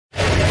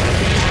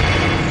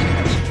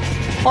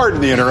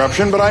Pardon the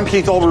interruption, but I'm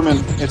Keith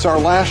Olbermann. It's our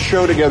last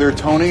show together.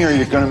 Tony, are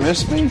you going to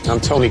miss me?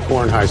 I'm Tony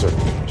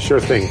Kornheiser.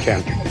 Sure thing,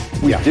 Ken.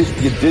 You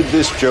did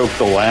this joke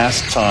the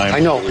last time. I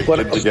know,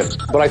 but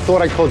I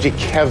thought I called you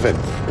Kevin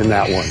in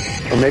that one.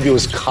 Or maybe it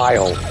was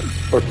Kyle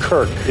or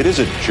Kirk. It is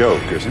a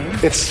joke, isn't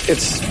it?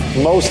 It's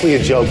mostly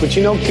a joke. But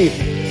you know, Keith,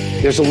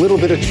 there's a little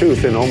bit of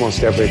truth in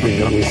almost everything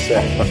that we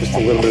say. Just a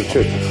little bit of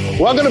truth.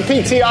 Welcome to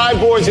PTI,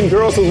 boys and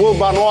girls with Will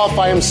Von Off.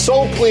 I am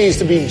so pleased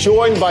to be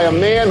joined by a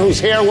man whose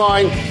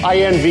hairline I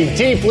envy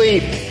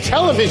deeply,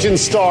 television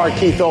star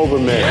Keith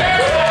Olbermann.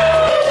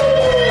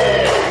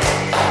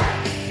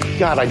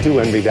 God, I do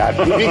envy that.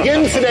 We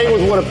begin today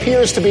with what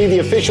appears to be the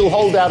official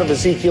holdout of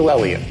Ezekiel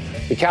Elliott.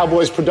 The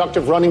Cowboys'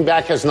 productive running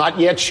back has not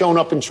yet shown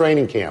up in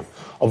training camp.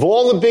 Of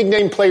all the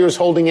big-name players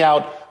holding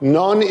out,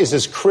 none is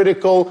as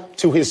critical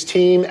to his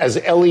team as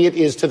Elliott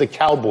is to the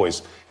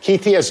Cowboys.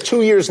 Keith, he has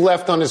 2 years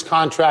left on his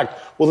contract.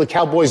 Will the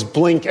Cowboys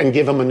blink and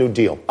give him a new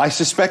deal? I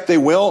suspect they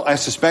will. I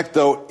suspect,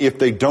 though, if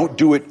they don't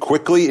do it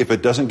quickly, if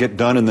it doesn't get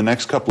done in the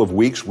next couple of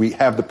weeks, we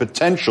have the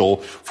potential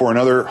for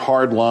another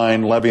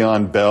hardline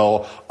Le'Veon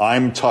Bell,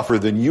 I'm tougher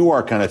than you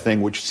are kind of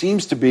thing, which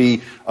seems to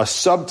be a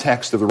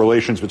subtext of the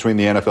relations between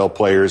the NFL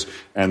players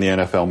and the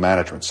NFL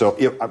management.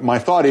 So my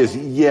thought is,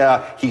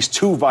 yeah, he's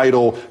too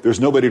vital. There's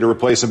nobody to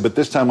replace him. But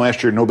this time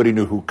last year, nobody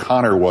knew who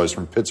Connor was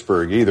from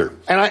Pittsburgh either.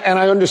 And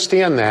I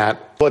understand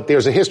that, but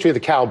there's a history of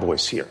the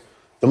Cowboys here.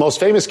 The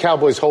most famous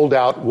Cowboys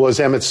holdout was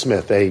Emmitt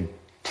Smith, a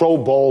Pro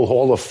Bowl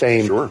Hall of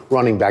Fame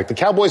running back. The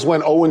Cowboys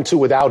went 0-2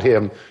 without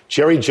him.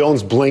 Jerry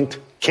Jones blinked,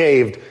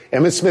 caved.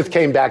 Emmitt Smith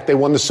came back. They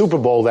won the Super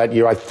Bowl that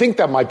year. I think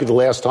that might be the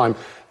last time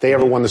they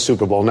ever won the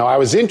Super Bowl. Now, I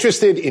was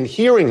interested in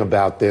hearing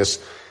about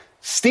this.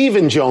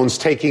 Stephen Jones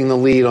taking the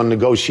lead on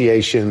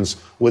negotiations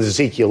with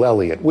Ezekiel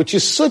Elliott, which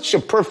is such a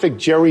perfect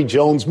Jerry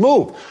Jones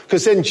move.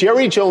 Because then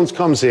Jerry Jones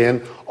comes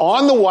in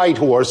on the white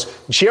horse,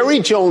 Jerry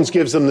Jones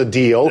gives them the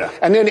deal,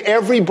 and then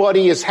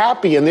everybody is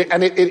happy. And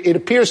it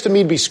appears to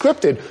me to be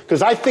scripted,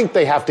 because I think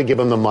they have to give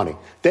him the money.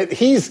 That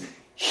he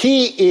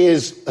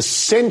is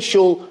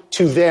essential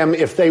to them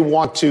if they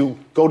want to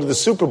go to the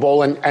Super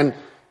Bowl, and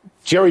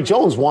Jerry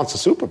Jones wants a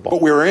Super Bowl.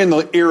 But we're in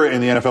the era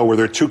in the NFL where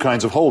there are two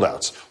kinds of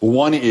holdouts.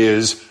 One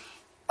is,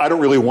 I don't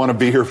really want to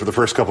be here for the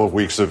first couple of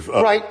weeks of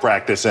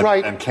practice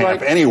and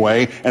camp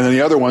anyway. And then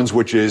the other ones,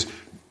 which is,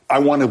 I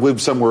want to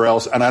live somewhere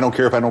else, and I don't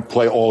care if I don't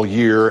play all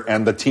year,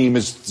 and the team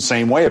is the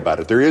same way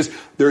about it.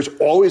 There's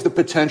always the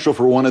potential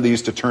for one of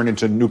these to turn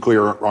into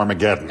nuclear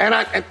Armageddon. And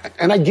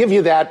I give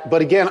you that,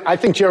 but again, I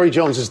think Jerry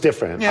Jones is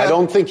different. Yeah. I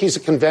don't think he's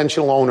a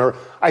conventional owner.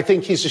 I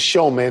think he's a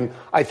showman.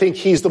 I think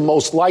he's the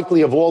most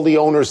likely of all the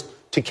owners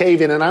to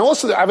cave in. And I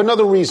have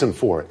another reason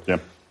for it. Yeah.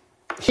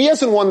 He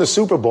hasn't won the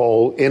Super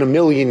Bowl in a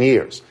million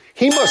years.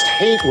 He must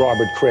hate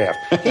Robert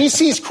Kraft. He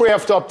sees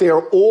Kraft up there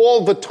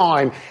all the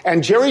time,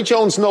 and Jerry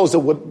Jones knows that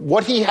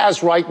what he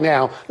has right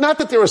now, not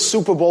that they're a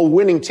Super Bowl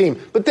winning team,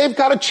 but they've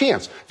got a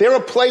chance. They're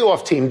a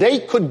playoff team. They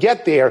could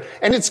get there,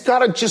 and it's got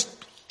to just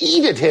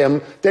eat at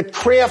him that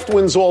Kraft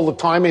wins all the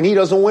time and he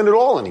doesn't win at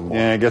all anymore.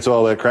 Yeah,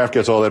 Kraft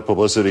gets all that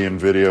publicity and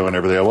video and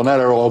everything. Well,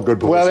 not all good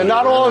publicity. Well,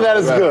 not all of that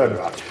is good.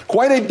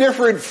 Quite a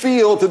different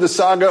feel to the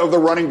saga of the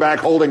running back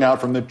holding out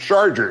from the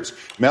Chargers.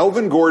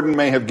 Melvin Gordon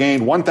may have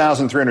gained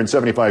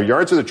 1,375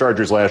 yards for the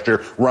Chargers last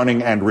year,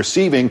 running and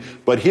receiving,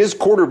 but his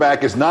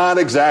quarterback is not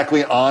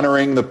exactly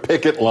honoring the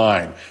picket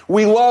line.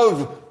 We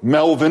love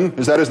Melvin,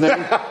 is that his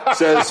name?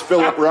 Says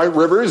Philip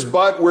Rivers,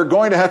 but we're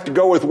going to have to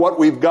go with what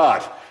we've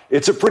got.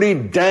 It's a pretty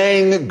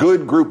dang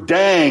good group.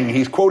 Dang.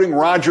 He's quoting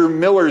Roger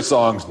Miller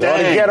songs. Dang.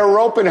 Ought to get a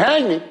rope and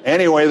hang me.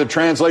 Anyway, the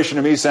translation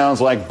to me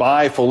sounds like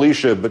bye,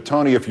 Felicia. But,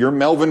 Tony, if you're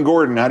Melvin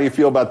Gordon, how do you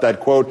feel about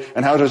that quote?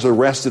 And how does the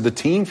rest of the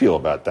team feel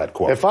about that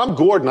quote? If I'm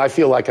Gordon, I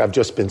feel like I've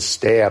just been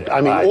stabbed. I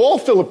mean, all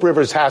Philip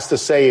Rivers has to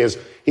say is,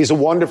 he's a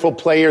wonderful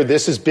player.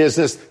 This is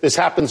business. This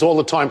happens all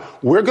the time.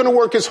 We're going to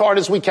work as hard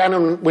as we can,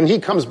 and when he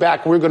comes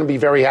back, we're going to be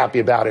very happy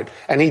about it.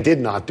 And he did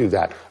not do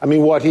that. I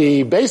mean, what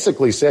he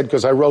basically said,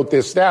 because I wrote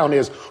this down,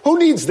 is, who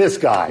needs this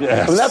guy?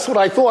 Yes. And that's what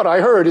I thought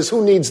I heard, is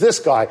who needs this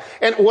guy?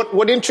 And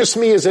what interests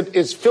me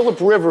is Philip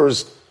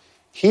Rivers.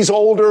 He's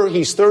older.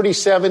 He's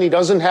 37. He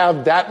doesn't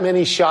have that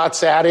many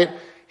shots at it.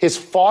 His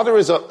father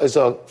is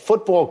a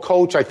football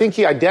coach. I think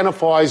he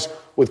identifies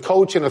with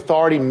coach and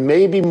authority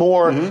maybe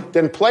more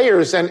than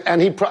players.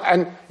 And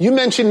you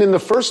mentioned in the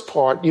first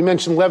part, you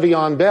mentioned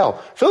Le'Veon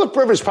Bell. Philip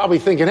Rivers probably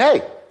thinking,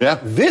 hey,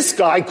 this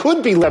guy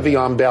could be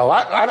Le'Veon Bell.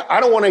 I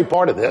don't want any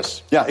part of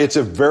this. Yeah, it's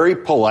a very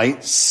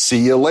polite see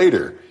you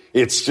later.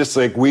 It's just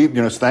like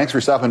thanks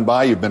for stopping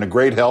by. You've been a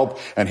great help.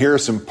 And here are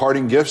some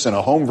parting gifts and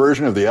a home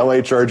version of the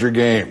LA Charger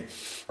game.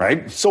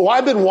 Right? So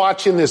I've been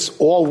watching this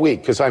all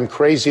week because I'm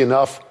crazy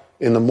enough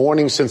in the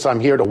morning since I'm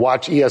here to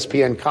watch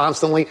ESPN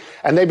constantly,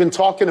 and they've been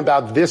talking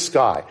about this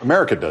guy.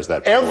 America does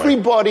that.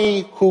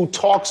 Everybody who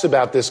talks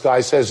about this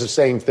guy says the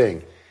same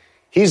thing.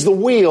 He's the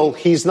wheel,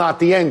 he's not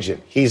the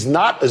engine. He's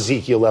not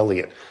Ezekiel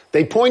Elliott.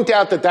 They point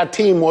out that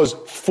team was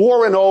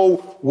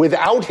 4-0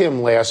 without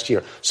him last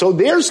year. So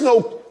there's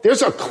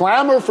a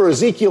clamor for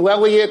Ezekiel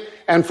Elliott,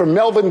 And for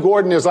Melvin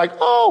Gordon, is like,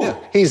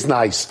 he's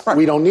nice. Right.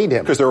 We don't need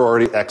him. Because there are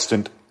already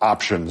extant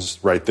options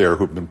right there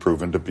who've been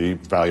proven to be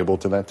valuable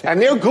to that team.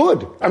 And they're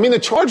good. I mean, the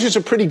Chargers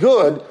are pretty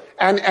good.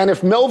 And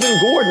if Melvin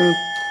Gordon,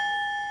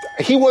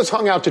 he was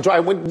hung out to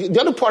dry.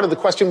 The other part of the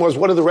question was,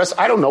 what are the rest?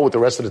 I don't know what the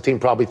rest of the team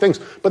probably thinks.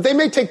 But they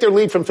may take their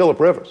lead from Phillip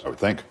Rivers. I would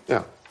think.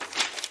 Yeah.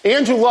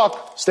 Andrew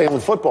Luck, staying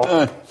with football.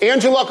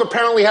 Andrew Luck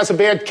apparently has a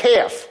bad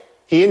calf.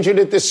 He injured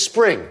it this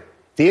spring.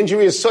 The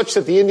injury is such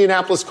that the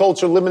Indianapolis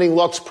Colts are limiting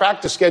Luck's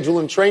practice schedule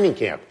and training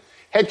camp.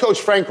 Head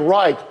coach Frank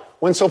Reich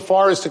went so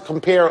far as to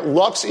compare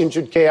Luck's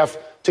injured calf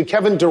to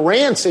Kevin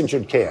Durant's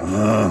injured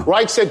calf.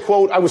 Reich said,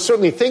 quote, I was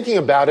certainly thinking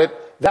about it.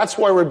 That's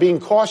why we're being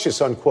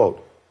cautious,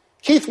 unquote.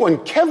 Keith, when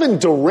Kevin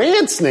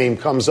Durant's name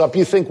comes up,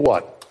 you think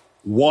what?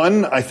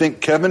 One, I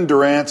think Kevin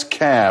Durant's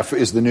calf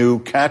is the new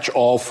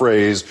catch-all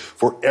phrase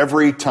for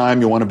every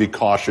time you want to be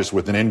cautious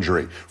with an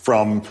injury,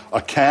 from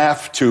a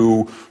calf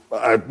to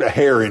a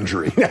hair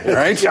injury,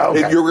 right? Yeah,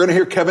 okay. You're going to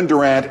hear Kevin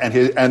Durant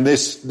and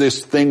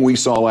this thing we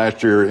saw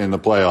last year in the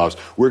playoffs.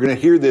 We're going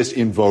to hear this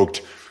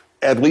invoked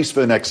at least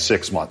for the next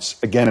 6 months,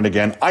 again and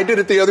again. I did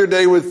it the other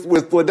day with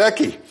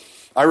Ledecky.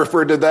 I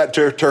referred to that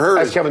to her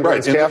as Kevin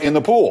Durant's calf in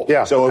the pool.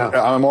 Yeah, so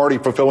I'm already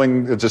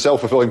it's a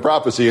self-fulfilling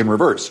prophecy in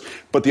reverse.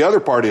 But the other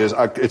part is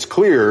it's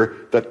clear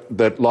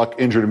that Luck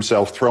injured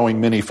himself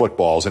throwing mini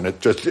footballs, and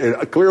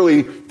it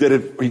clearly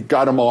he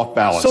got him off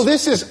balance. So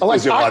this is like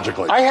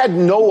physiologically. I had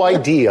no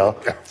idea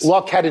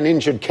Luck had an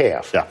injured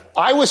calf. Yeah.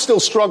 I was still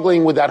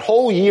struggling with that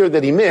whole year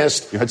that he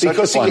missed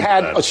because he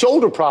had a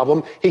shoulder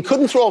problem. He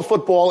couldn't throw a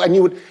football,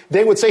 and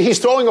they would say he's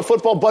throwing a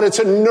football, but it's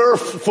a Nerf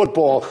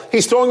football.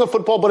 He's throwing a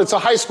football, but it's a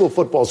high school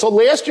football. So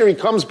last year he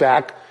comes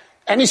back,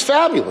 and he's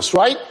fabulous,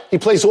 right? He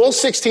plays all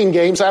 16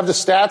 games. I have the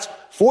stats: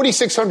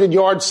 4,600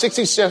 yards,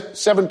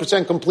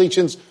 67%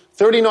 completions,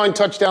 39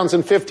 touchdowns,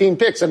 and 15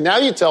 picks. And now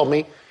you tell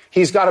me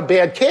he's got a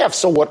bad calf.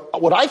 So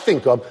what I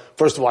think of,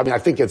 first of all, I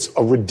think it's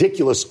a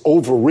ridiculous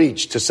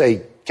overreach to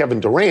say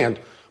Kevin Durant.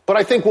 But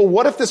I think, well,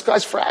 what if this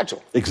guy's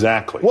fragile?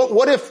 Exactly.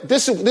 What if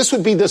this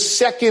would be the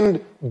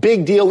second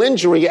big deal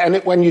injury? And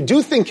when you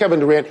do think Kevin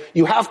Durant,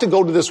 you have to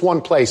go to this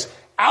one place,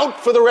 out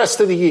for the rest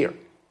of the year.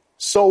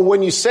 So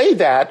when you say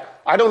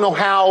that, I don't know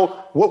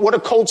what are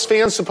Colts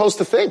fans supposed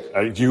to think?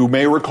 You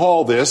may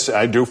recall this,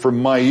 I do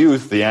from my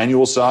youth, the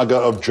annual saga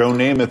of Joe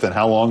Namath and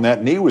how long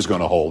that knee was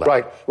going to hold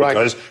out.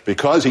 Right.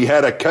 Because he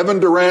had a Kevin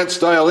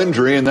Durant-style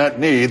injury in that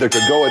knee that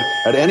could go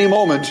at any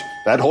moment,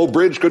 that whole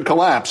bridge could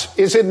collapse.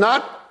 Is it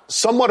not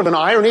somewhat of an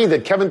irony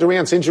that Kevin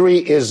Durant's injury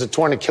is a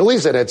torn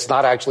Achilles and it's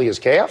not actually his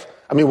calf?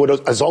 I mean, would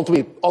it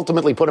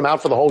ultimately put him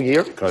out for the whole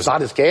year? It's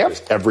not his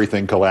calf?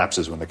 Everything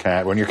collapses when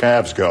your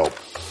calves go.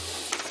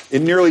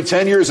 In nearly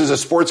 10 years as a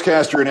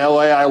sportscaster in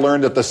L.A., I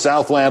learned that the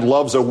Southland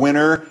loves a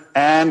winner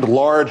and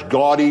large,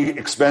 gaudy,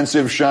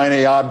 expensive,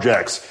 shiny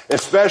objects,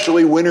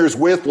 especially winners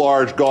with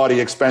large, gaudy,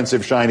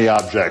 expensive, shiny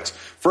objects.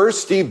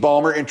 First, Steve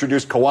Ballmer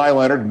introduced Kawhi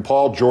Leonard and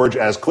Paul George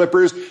as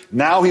Clippers.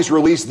 Now he's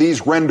released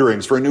these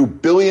renderings for a new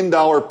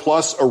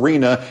billion-dollar-plus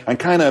arena and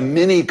kind of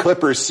mini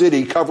Clipper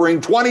City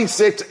covering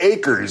 26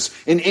 acres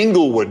in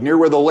Inglewood, near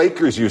where the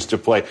Lakers used to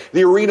play.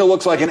 The arena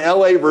looks like an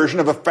L.A.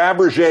 version of a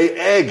Fabergé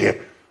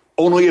egg.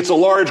 Only it's a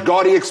large,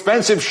 gaudy,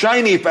 expensive,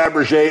 shiny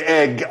Fabergé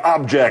egg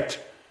object.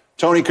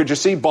 Tony, could you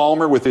see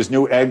Ballmer with his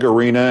new egg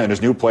arena and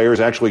his new players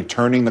actually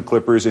turning the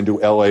Clippers into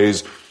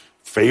LA's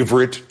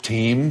favorite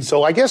team?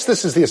 So I guess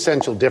this is the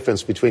essential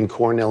difference between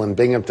Cornell and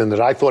Binghamton, that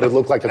I thought it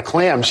looked like a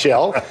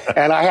clamshell,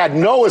 and I had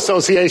no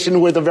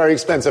association with a very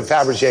expensive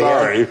Fabergé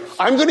egg.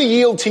 I'm going to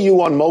yield to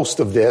you on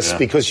most of this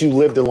because you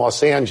lived in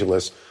Los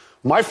Angeles.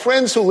 My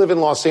friends who live in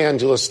Los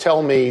Angeles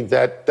tell me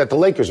that the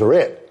Lakers are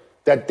it,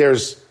 that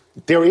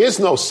there is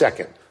no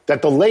second,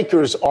 that the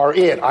Lakers are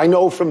it. I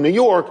know from New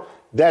York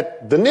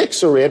that the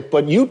Knicks are it,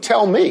 but you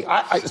tell me.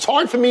 It's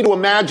hard for me to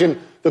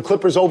imagine the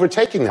Clippers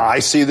overtaking them. I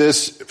say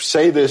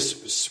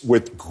this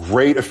with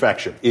great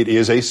affection. It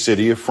is a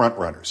city of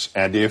frontrunners.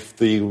 And if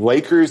the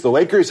Lakers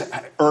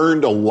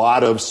earned a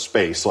lot of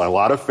space, a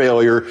lot of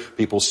failure.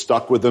 People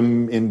stuck with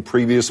them in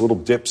previous little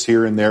dips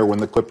here and there when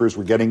the Clippers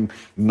were getting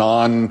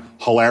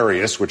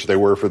non-hilarious, which they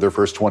were for their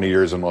first 20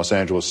 years in Los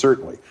Angeles,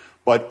 certainly.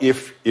 But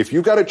if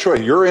you got a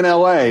choice, you're in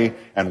L.A.,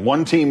 and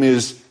one team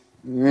is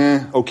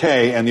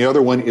okay, and the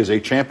other one is a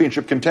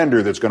championship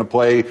contender that's going to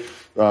play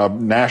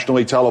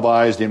nationally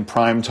televised in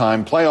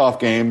primetime playoff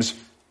games,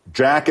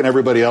 Jack and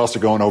everybody else are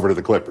going over to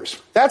the Clippers.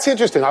 That's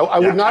interesting. I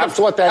would not have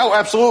thought that. Oh,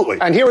 absolutely.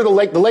 And here are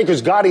the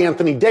Lakers got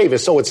Anthony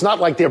Davis, so it's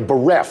not like they're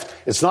bereft.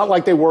 It's not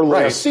like they were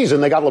last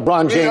season. They got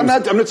LeBron James.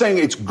 I'm not saying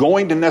it's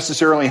going to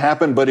necessarily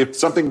happen, but if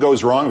something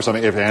goes wrong,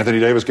 if Anthony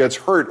Davis gets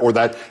hurt or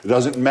that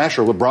doesn't mesh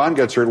or LeBron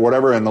gets hurt,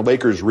 whatever, and the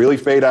Lakers really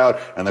fade out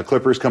and the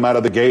Clippers come out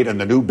of the gate and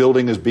the new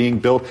building is being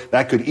built,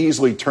 that could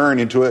easily turn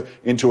into a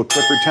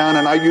Clipper town.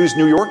 And I use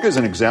New York as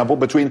an example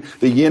between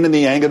the yin and the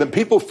yang. And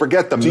people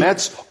forget the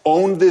Mets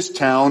owned this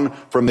town town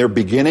from their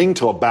beginning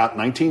till about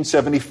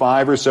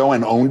 1975 or so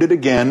and owned it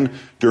again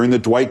during the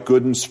Dwight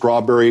Gooden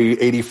Strawberry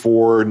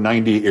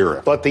 84-90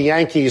 era. But the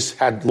Yankees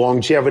had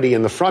longevity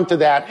in the front of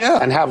that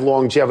and have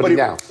longevity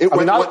now. It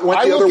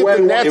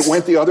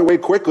went the other way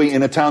quickly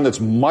in a town that's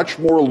much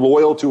more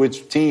loyal to its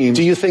team.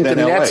 Do you think the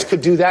LA. Nets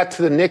could do that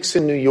to the Knicks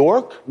in New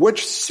York?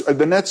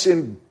 The Nets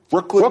in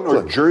Brooklyn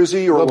or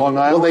Jersey or Long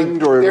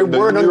Island or there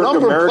were in a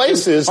number of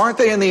places. Aren't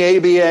they in the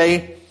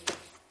ABA?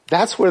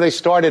 That's where they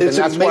started, and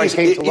that's why I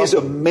came to love them. It is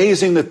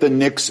amazing that the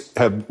Knicks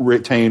have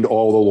retained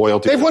all the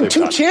loyalty. They've won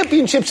 2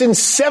 championships in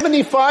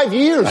 75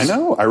 years. I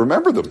know. I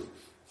remember them.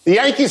 The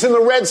Yankees and the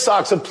Red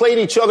Sox have played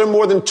each other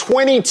more than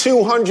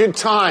 2,200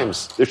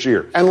 times. This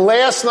year. And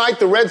last night,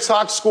 the Red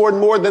Sox scored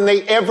more than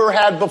they ever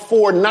had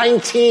before.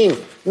 19.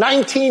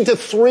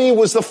 19-3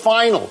 was the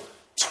final.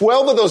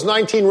 12 of those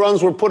 19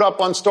 runs were put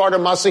up on starter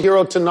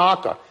Masahiro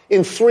Tanaka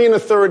in 3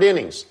 1/3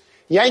 innings.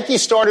 Yankee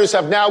starters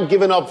have now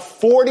given up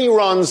 40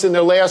 runs in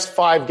their last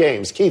 5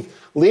 games. Keith,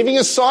 leaving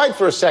aside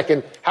for a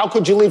second, how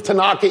could you leave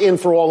Tanaka in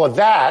for all of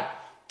that?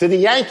 Did the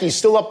Yankees,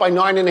 still up by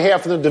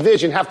 9.5 in the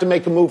division, have to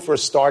make a move for a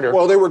starter?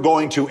 Well, they were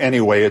going to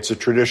anyway. It's a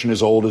tradition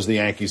as old as the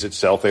Yankees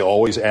itself. They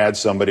always add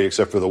somebody,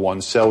 except for the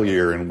one sell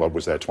year in,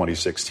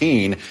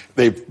 2016.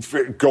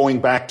 Going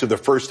back to the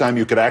first time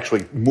you could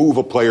actually move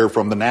a player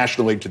from the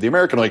National League to the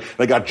American League,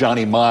 they got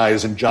Johnny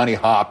Mize and Johnny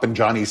Hopp and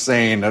Johnny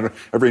Sane and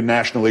every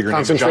National Leaguer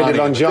concentrated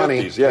on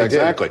Johnny. Yeah,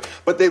 exactly.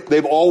 But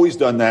they've always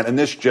done that, and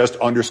this just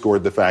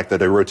underscored the fact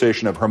that a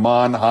rotation of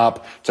Herman,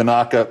 Hopp,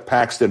 Tanaka,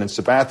 Paxton, and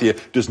Sabathia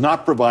does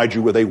not provide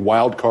you with a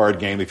wild card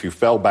game if you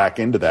fell back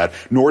into that,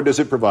 nor does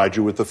it provide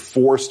you with the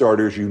 4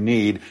 starters you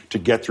need to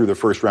get through the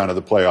first round of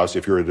the playoffs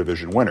if you're a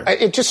division winner.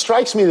 It just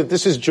strikes me that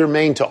this is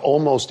germane to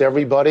almost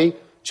everybody.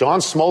 John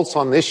Smoltz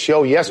on this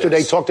show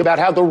yesterday talked about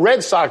how the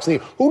Red Sox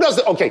need,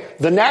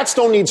 the Nats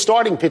don't need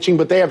starting pitching,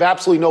 but they have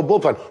absolutely no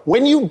bullpen.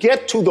 When you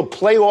get to the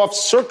playoff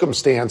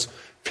circumstance,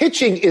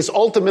 pitching is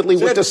ultimately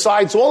what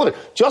decides all of it.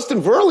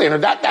 Justin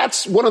Verlander,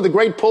 that's one of the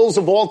great pulls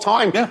of all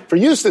time for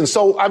Houston.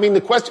 So, I mean,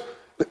 the question,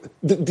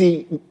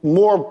 the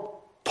more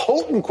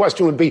potent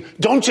question would be,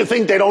 don't you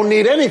think they don't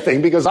need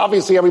anything? Because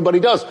obviously everybody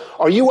does.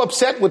 Are you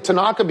upset with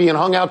Tanaka being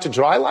hung out to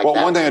dry like that?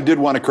 Well, one thing I did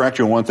want to correct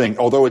you on one thing.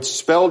 Although it's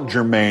spelled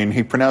Jermaine,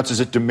 he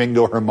pronounces it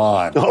Domingo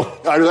Herman.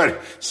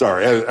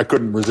 Sorry, I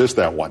couldn't resist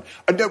that one.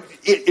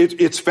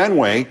 It's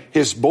Fenway.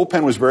 His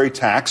bullpen was very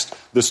taxed.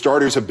 The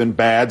starters have been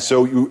bad.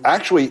 So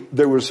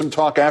there was some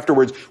talk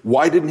afterwards.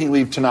 Why didn't he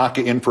leave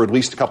Tanaka in for at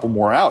least a couple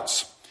more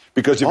outs?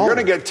 Because if you're going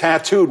to get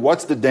tattooed,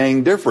 what's the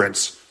dang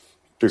difference?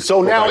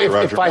 So now,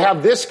 if I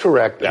have this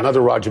correct,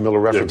 another Roger Miller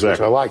reference, which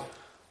I like,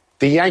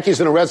 the Yankees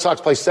and the Red Sox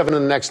play 7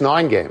 in the next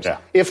 9 games. Yeah.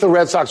 If the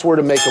Red Sox were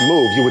to make a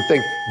move, you would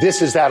think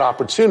this is that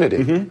opportunity.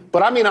 Mm-hmm.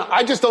 But, I mean,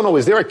 I just don't know.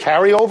 Is there a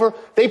carryover?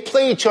 They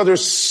play each other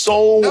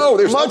so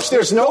much.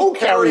 There's no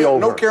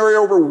carryover. No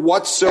carryover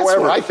whatsoever.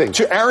 That's what I think.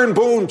 To Aaron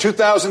Boone,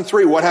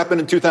 2003. What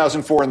happened in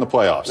 2004 in the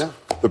playoffs? Yeah.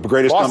 The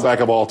greatest comeback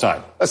of all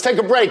time. Let's take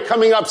a break.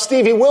 Coming up,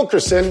 Stevie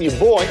Wilkerson, your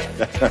boy,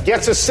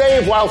 gets a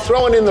save while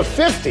throwing in the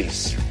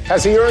 50s.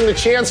 Has he earned the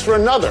chance for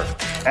another?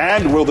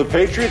 And will the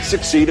Patriots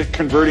succeed at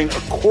converting a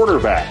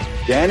quarterback,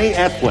 Danny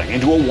Etling,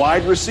 into a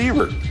wide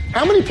receiver?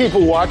 How many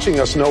people watching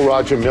us know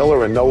Roger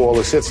Miller and know all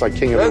his hits like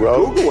King of the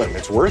Road? Google him.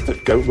 It's worth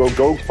it.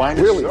 Go find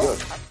it. Really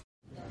good.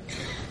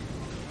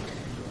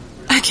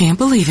 I can't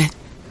believe it.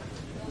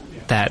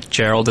 That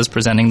Gerald is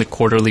presenting the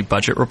quarterly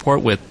budget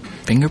report with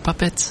finger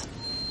puppets?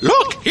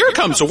 Look, here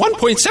comes a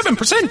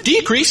 1.7%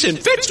 decrease in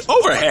fixed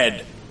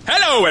overhead.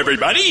 Hello,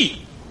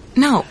 everybody.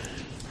 No,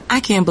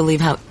 I can't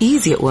believe how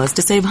easy it was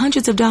to save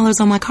hundreds of dollars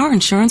on my car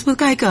insurance with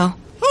Geico.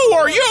 Who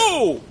are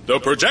you? The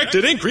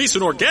projected increase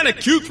in organic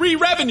Q3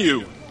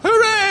 revenue.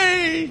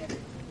 Hooray!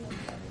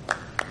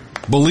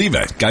 Believe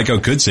it,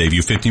 Geico could save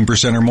you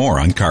 15% or more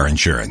on car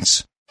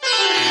insurance.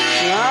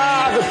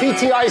 The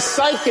PTI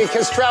psychic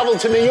has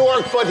traveled to New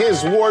York, but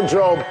his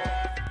wardrobe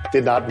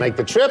did not make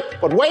the trip.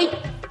 But wait,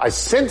 I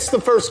sense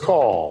the first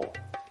call.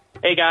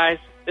 Hey, guys,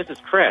 this is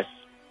Chris.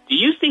 Do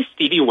you see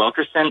Stevie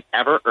Wilkerson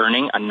ever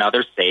earning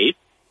another save?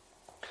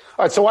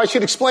 All right, so I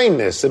should explain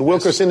this. That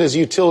Wilkerson is a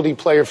utility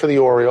player for the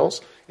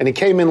Orioles, and he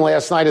came in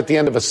last night at the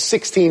end of a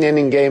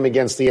 16-inning game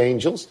against the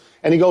Angels,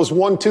 and he goes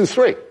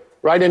 1-2-3,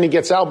 right? And he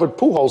gets Albert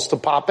Pujols to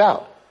pop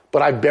out.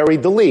 But I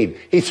buried the lead.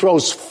 He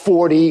throws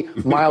 40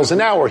 miles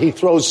an hour. He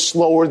throws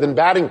slower than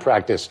batting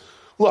practice.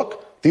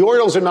 Look, the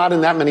Orioles are not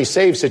in that many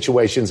save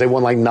situations. They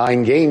won like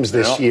 9 games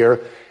this year.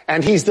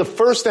 And he's the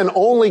first and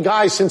only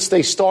guy since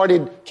they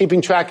started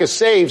keeping track of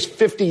saves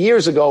 50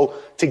 years ago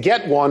to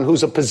get one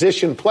who's a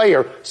position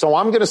player. So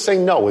I'm going to say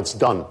no, it's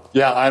done.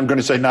 Yeah, I'm going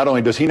to say not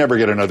only does he never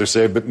get another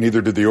save, but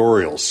neither did the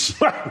Orioles.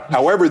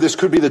 However, this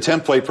could be the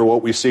template for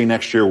what we see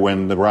next year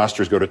when the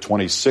rosters go to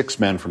 26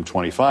 men from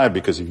 25,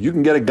 because if you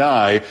can get a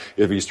guy,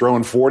 if he's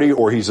throwing 40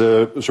 or he's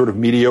a sort of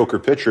mediocre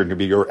pitcher, it could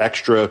be your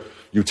extra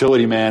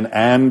utility man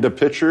and a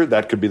pitcher,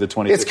 that could be the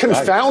 26. It's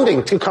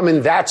confounding to come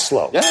in that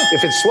slow. Yeah.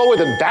 If it's slower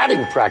than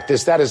batting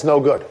practice, that is no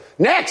good.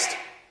 Next!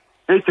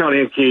 Hey, Tony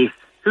and Keith.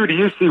 Who do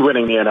you see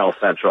winning the NL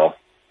Central?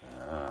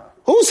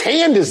 Whose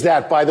hand is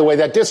that, by the way,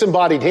 that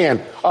disembodied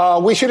hand?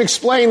 We should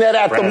explain that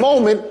at the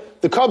moment,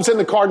 the Cubs and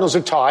the Cardinals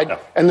are tied,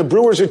 and the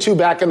Brewers are 2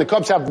 back, and the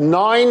Cubs have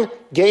 9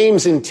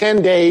 games in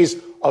 10 days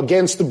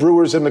against the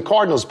Brewers and the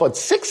Cardinals, but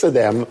 6 of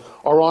them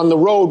are on the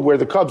road where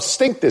the Cubs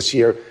stink this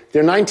year.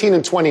 They're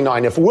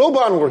 19-29. If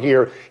Wilbon were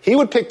here, he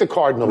would pick the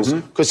Cardinals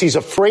because he's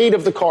afraid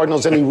of the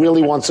Cardinals and he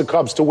really wants the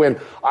Cubs to win.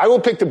 I will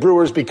pick the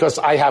Brewers because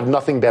I have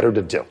nothing better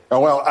to do.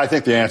 Oh, well, I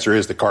think the answer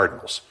is the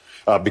Cardinals.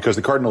 Because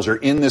the Cardinals are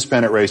in this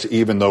pennant race,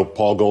 even though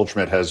Paul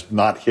Goldschmidt has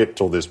not hit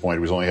till this point.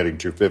 He was only hitting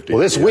 250. Well,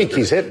 this week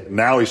he's hit.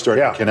 Now he's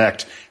starting to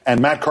connect. And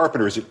Matt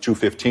Carpenter is at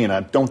 215. I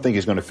don't think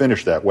he's going to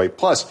finish that way.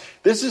 Plus,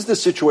 this is the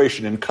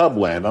situation in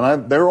Cubland,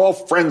 and they're all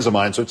friends of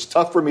mine, so it's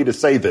tough for me to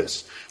say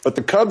this. But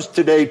the Cubs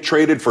today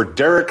traded for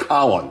Derek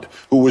Holland,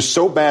 who was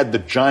so bad the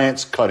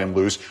Giants cut him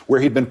loose, where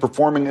he'd been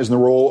performing as in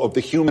the role of the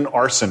human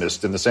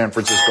arsonist in the San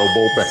Francisco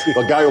bullpen.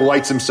 The guy who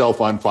lights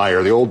himself on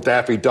fire, the old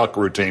Daffy Duck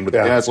routine with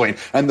the gasoline.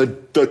 And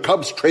the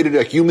Cubs traded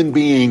a human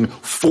being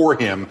for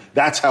him.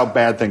 That's how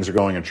bad things are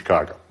going in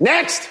Chicago.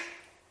 Next!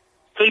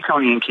 Hey,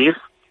 Tony and Keith.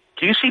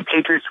 Do you see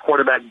Patriots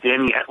quarterback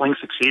Danny Etling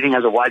succeeding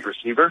as a wide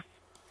receiver?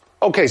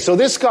 Okay, so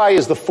this guy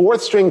is the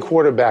 4th-string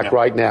quarterback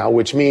right now,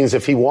 which means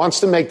if he wants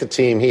to make the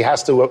team, he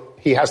has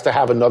to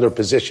have another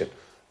position.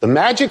 The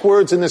magic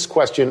words in this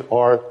question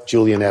are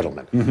Julian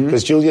Edelman,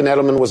 because Julian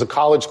Edelman was a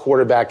college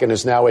quarterback and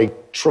is now a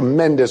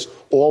tremendous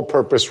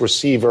all-purpose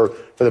receiver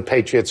for the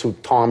Patriots, who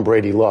Tom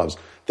Brady loves.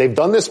 They've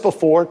done this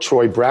before.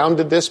 Troy Brown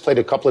did this, played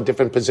a couple of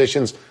different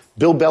positions.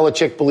 Bill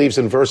Belichick believes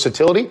in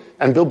versatility,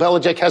 and Bill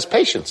Belichick has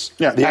patience.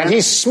 And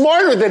he's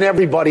smarter than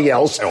everybody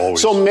else,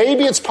 so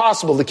maybe it's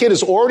possible. The kid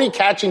is already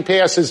catching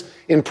passes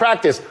in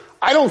practice.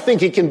 I don't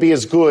think he can be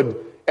as good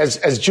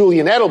as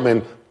Julian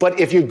Edelman, but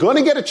if you're going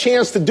to get a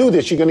chance to do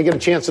this, you're going to get a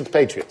chance at the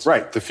Patriots.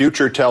 Right. The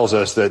future tells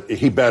us that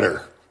he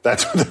better.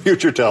 That's what the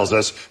future tells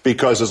us,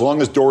 because as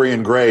long as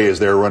Dorian Gray is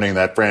there running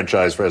that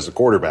franchise as a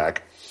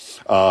quarterback,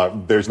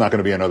 there's not going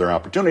to be another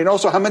opportunity. And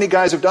also, how many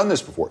guys have done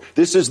this before?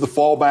 This is the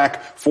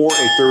fallback for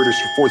a 3rd or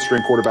 4th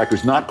string quarterback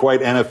who's not quite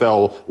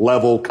NFL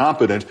level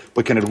competent,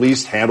 but can at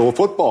least handle a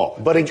football.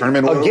 But turn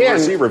him into a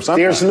receiver of some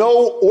there's kind.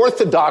 no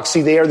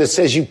orthodoxy there that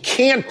says you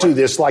can't do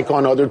this like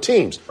on other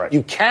teams.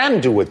 You can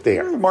do it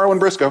there. Marlon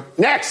Briscoe.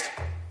 Next.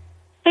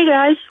 Hey,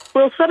 guys.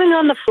 Will subbing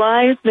on the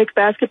fly make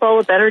basketball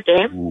a better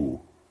game?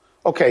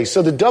 Okay,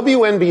 so the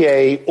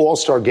WNBA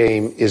All-Star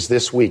Game is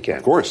this weekend.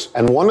 Of course.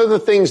 And one of the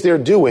things they're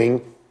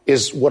doing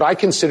is what I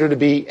consider to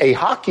be a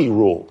hockey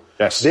rule.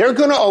 Yes. They're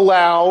going to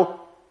allow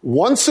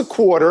once a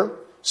quarter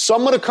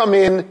someone to come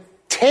in,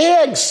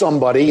 tag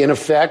somebody, in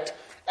effect,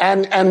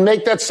 and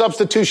make that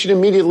substitution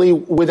immediately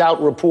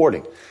without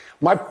reporting.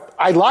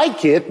 I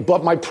like it,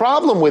 but my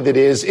problem with it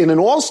is in an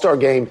All-Star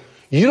game,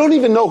 you don't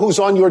even know who's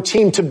on your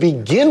team to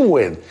begin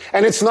with.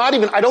 And it's not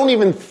even, I don't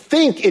even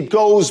think it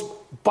goes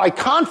by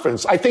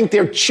conference. I think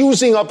they're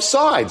choosing up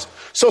sides.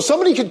 So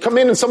somebody could come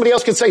in and somebody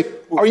else could say,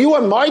 are you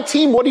on my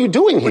team? What are you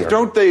doing here?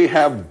 Don't they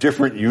have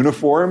different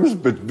uniforms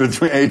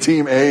between a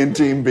team A and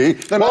team B?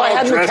 Well, I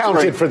hadn't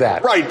accounted for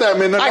that. Right. I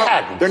mean,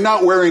 hadn't. They're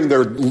not wearing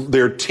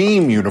their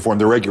team uniform,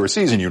 their regular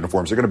season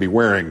uniforms. They're going to be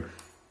wearing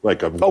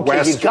like a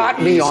Okay, you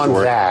got me on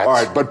that. All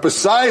right, but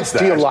besides that,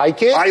 do you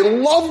like it? I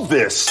love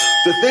this.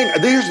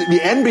 The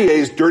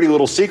NBA's dirty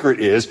little secret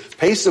is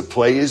pace of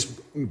play is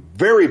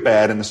very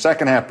bad in the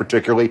second half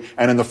particularly,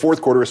 and in the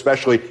fourth quarter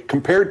especially,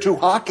 compared to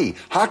hockey.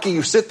 Hockey,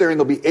 you sit there and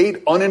there'll be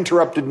 8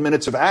 uninterrupted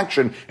minutes of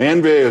action.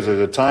 NBA is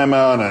a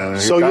timeout.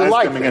 And so you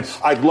like this?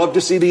 I'd love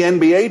to see the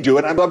NBA do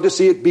it. I'd love to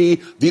see it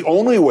be the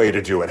only way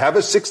to do it. Have a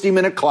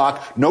 60-minute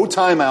clock, no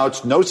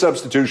timeouts, no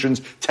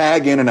substitutions,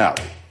 tag in and out.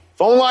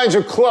 Phone lines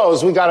are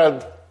closed. We got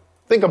to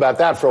think about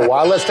that for a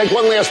while. Let's take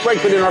one last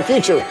break, but in our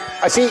future,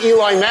 I see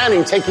Eli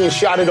Manning taking a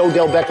shot at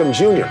Odell Beckham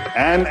Jr.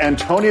 And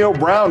Antonio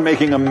Brown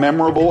making a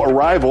memorable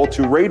arrival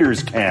to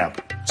Raiders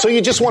camp. So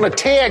you just want to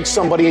tag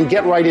somebody and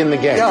get right in the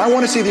game. Yeah, I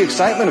want to see the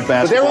excitement of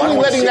basketball. But they're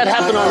only letting that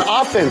happen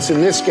on offense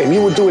in this game.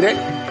 You would do it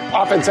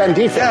offense and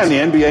defense.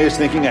 Yeah, and the NBA is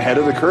thinking ahead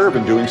of the curve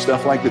and doing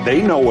stuff like that.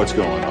 They know what's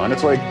going on.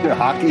 It's like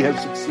hockey has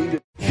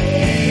succeeded.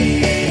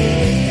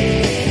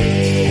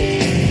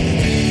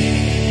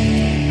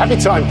 Happy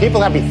time,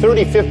 people. Happy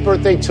 35th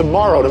birthday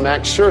tomorrow to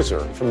Max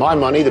Scherzer. For my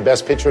money, the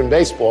best pitcher in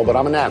baseball, but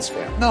I'm a Nats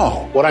fan.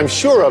 No. What I'm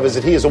sure of is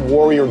that he is a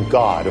warrior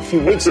god. A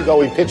few weeks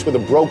ago, he pitched with a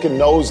broken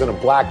nose and a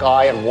black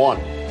eye and won.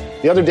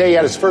 The other day, he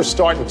had his first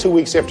start in 2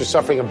 weeks after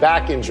suffering a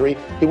back injury.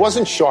 He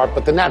wasn't sharp,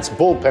 but the Nats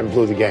bullpen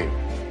blew the game.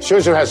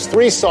 Scherzer has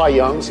 3 Cy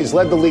Youngs. He's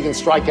led the league in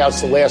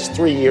strikeouts the last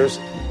 3 years.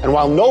 And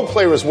while no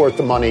player is worth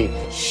the money,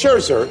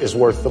 Scherzer is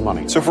worth the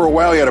money. So for a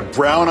while, he had a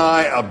brown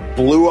eye, a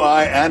blue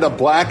eye, and a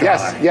black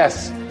eye.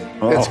 Yes.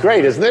 Oh. It's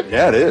great, isn't it?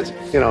 Yeah, it is.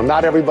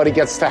 Not everybody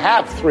gets to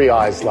have 3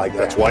 eyes like that.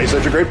 That's why he's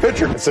such a great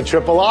pitcher. It's a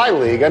triple I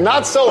league. A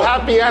not so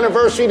happy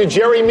anniversary to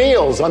Jerry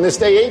Meals. On this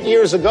day 8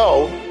 years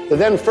ago, the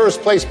then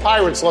first place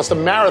Pirates lost a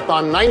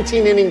marathon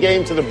 19-inning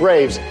game to the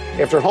Braves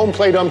after home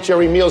plate ump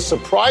Jerry Meals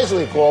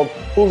surprisingly called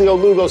Julio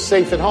Lugo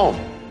safe at home.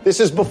 This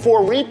is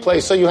before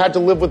replay, so you had to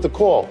live with the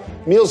call.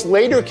 Meals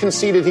later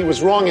conceded he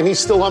was wrong, and he's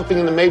still umping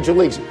in the major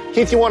leagues.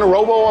 Keith, you want a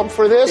robo-ump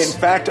for this? In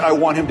fact, I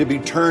want him to be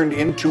turned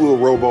into a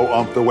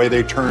robo-ump the way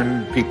they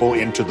turn people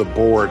into the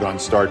board on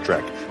Star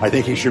Trek. I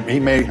think he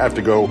may have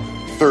to go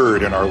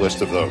third in our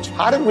list of those.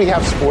 How did we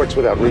have sports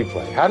without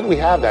replay? How did we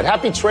have that?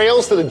 Happy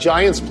trails to the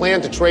Giants'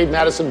 plan to trade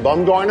Madison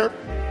Bumgarner.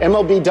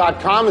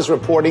 MLB.com is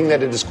reporting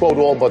that it is, quote,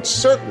 all but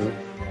certain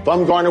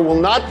Bumgarner will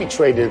not be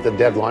traded at the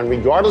deadline,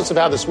 regardless of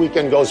how this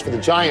weekend goes for the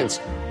Giants,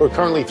 who are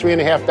currently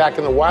 3.5 back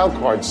in the wild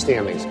card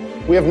standings.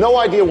 We have no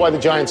idea why the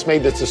Giants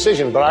made this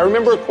decision, but I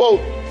remember a quote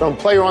from a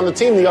player on the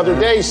team the other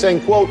day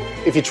saying, quote,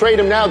 if you trade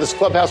him now, this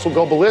clubhouse will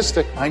go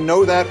ballistic. I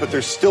know that, but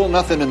there's still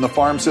nothing in the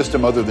farm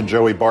system other than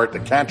Joey Bart, the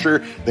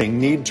catcher. They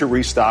need to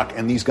restock,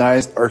 and these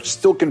guys are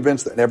still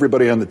convinced that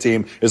everybody on the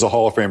team is a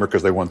Hall of Famer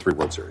because they won 3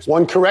 World Series.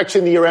 One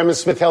correction, the year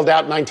Emmitt Smith held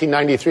out in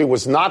 1993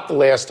 was not the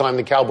last time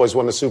the Cowboys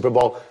won the Super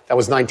Bowl. That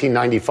was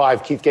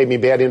 1995. Keith gave me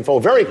bad info.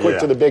 Very quick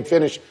to the big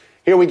finish.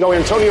 Here we go.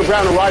 Antonio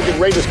Brown arrived at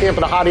Raiders camp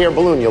in a hot air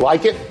balloon. You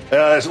like it?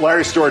 As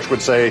Larry Storch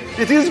would say,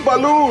 it is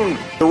balloon.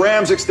 The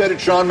Rams extended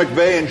Sean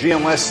McVay and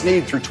GM Les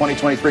Snead through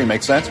 2023.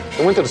 Makes sense?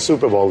 They went to the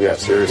Super Bowl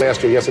last year.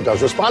 Yes, it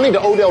does. Responding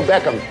to Odell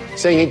Beckham,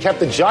 saying he kept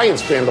the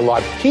Giants brand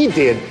alive. He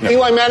did. Yeah.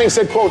 Eli Manning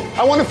said, quote,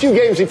 I won a few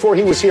games before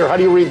he was here. How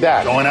do you read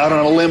that? Going out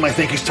on a limb, I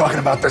think he's talking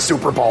about the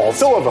Super Bowl.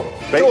 2 of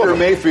them. Baker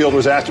Mayfield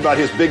was asked about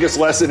his biggest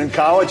lesson in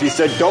college. He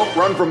said, don't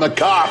run from the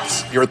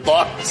cops. Your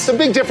thoughts? It's a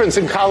big difference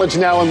in college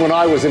now and when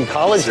I was in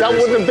college. Seriously?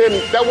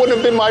 That wouldn't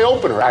have been my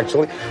opener,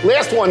 actually.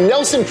 Last one,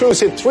 Nelson Cruz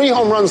hit 3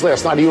 home runs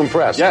last night. Are you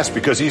impressed? Yes,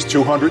 because he's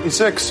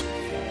 206.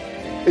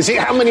 Is he?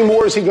 How many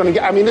more is he going to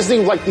get? I mean, this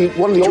thing like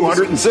one of the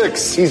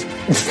 206.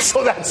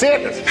 So that's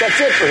it. That's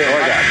it for him. All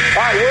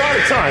right, we're out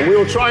of time. We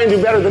will try and do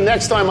better the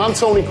next time. I'm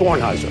Tony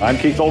Kornheiser. I'm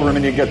Keith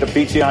Olbermann. You get the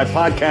PTI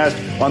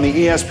podcast on the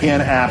ESPN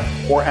app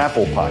or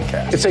Apple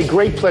Podcast. It's a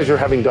great pleasure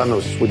having done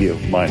this with you.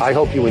 Mine. I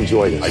hope you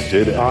enjoyed it. I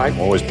did. All right.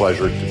 Always a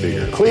pleasure to be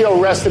here. Cleo,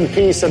 rest in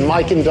peace, and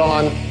Mike and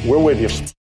Don, we're with you.